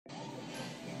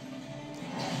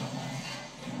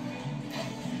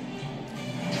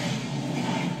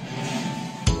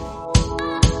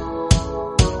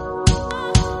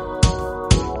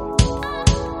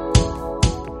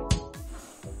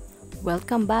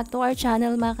Welcome back to our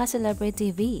channel mga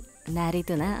ka-Celebrity TV.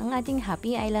 Narito na ang ating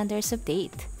Happy Islanders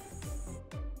update.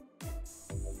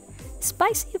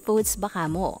 Spicy foods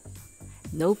baka mo?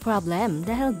 No problem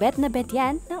dahil bet na bet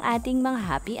yan ng ating mga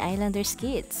Happy Islanders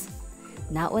kids.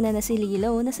 Nauna na si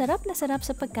Lilo na sarap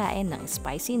sa pagkain ng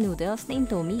spicy noodles na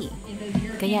Indomie.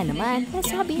 Kaya naman,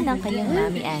 nasabi ng kanyang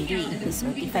mami Andy,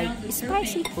 certified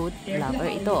spicy food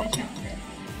lover ito.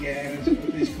 Yeah, and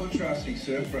there's contrasting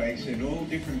surf breaks in all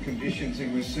different conditions, and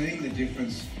we're seeing the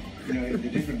difference, the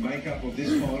different makeup of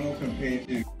this final compared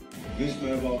to this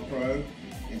Mobile Pro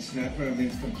and Snapper. I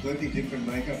mean, it's completely different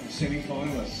makeup of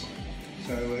semi-finalists.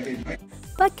 So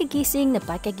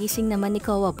Pagkagising naman ni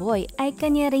Kowa Boy ay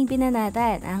kanya ring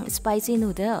binanatan ang spicy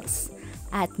noodles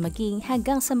at maging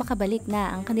hanggang sa makabalik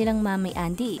na ang kanilang mami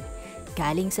Andy.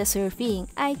 Galing sa surfing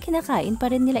ay kinakain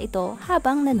pa rin nila ito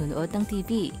habang nanonood ng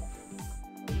TV.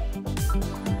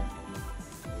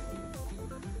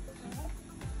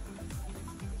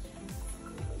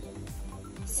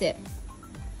 Sip.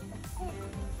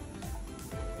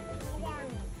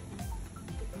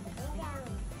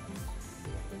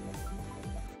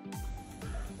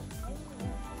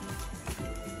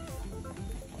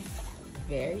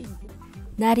 Very good.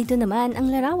 Narito naman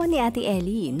ang larawan ni Ate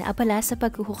Ellie na abala sa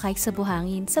paghuhukay sa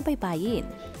buhangin sa baybayin.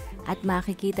 At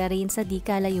makikita rin sa di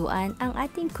kalayuan ang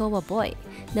ating Kowa Boy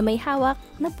na may hawak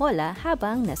na bola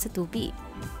habang nasa tubig.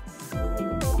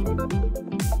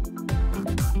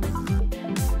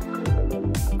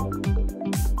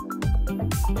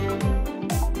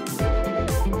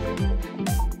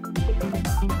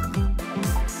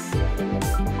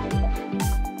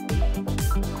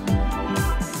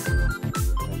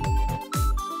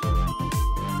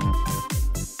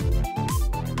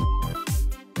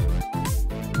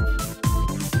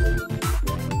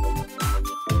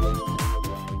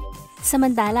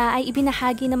 Samantala ay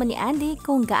ibinahagi naman ni Andy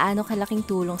kung gaano kalaking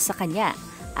tulong sa kanya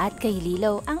at kay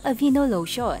Lilo ang Aveeno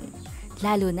lotion.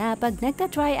 Lalo na pag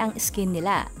nagtatry ang skin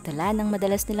nila, dala ng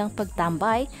madalas nilang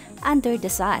pagtambay under the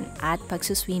sun at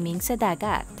pagsuswimming sa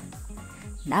dagat.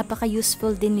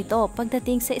 Napaka-useful din nito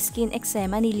pagdating sa skin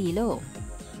eczema ni Lilo.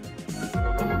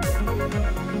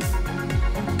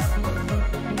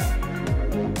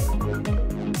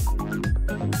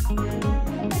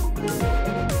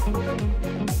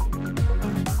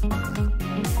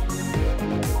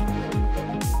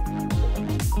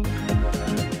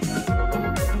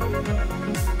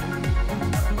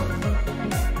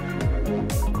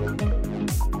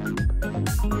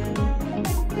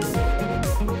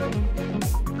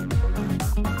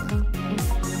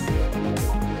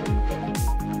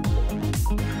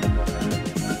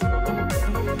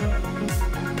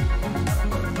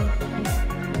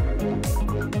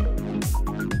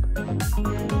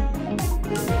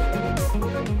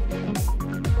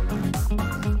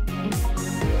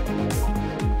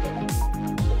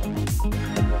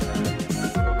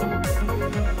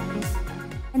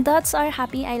 And that's our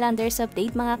Happy Islanders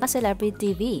update mga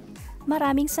ka-Celebrity TV.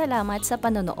 Maraming salamat sa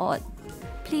panonood.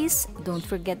 Please don't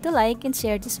forget to like and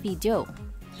share this video.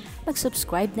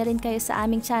 Mag-subscribe na rin kayo sa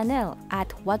aming channel at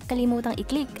huwag kalimutang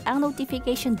i-click ang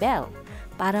notification bell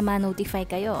para ma-notify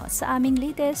kayo sa aming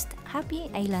latest Happy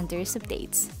Islanders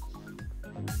updates.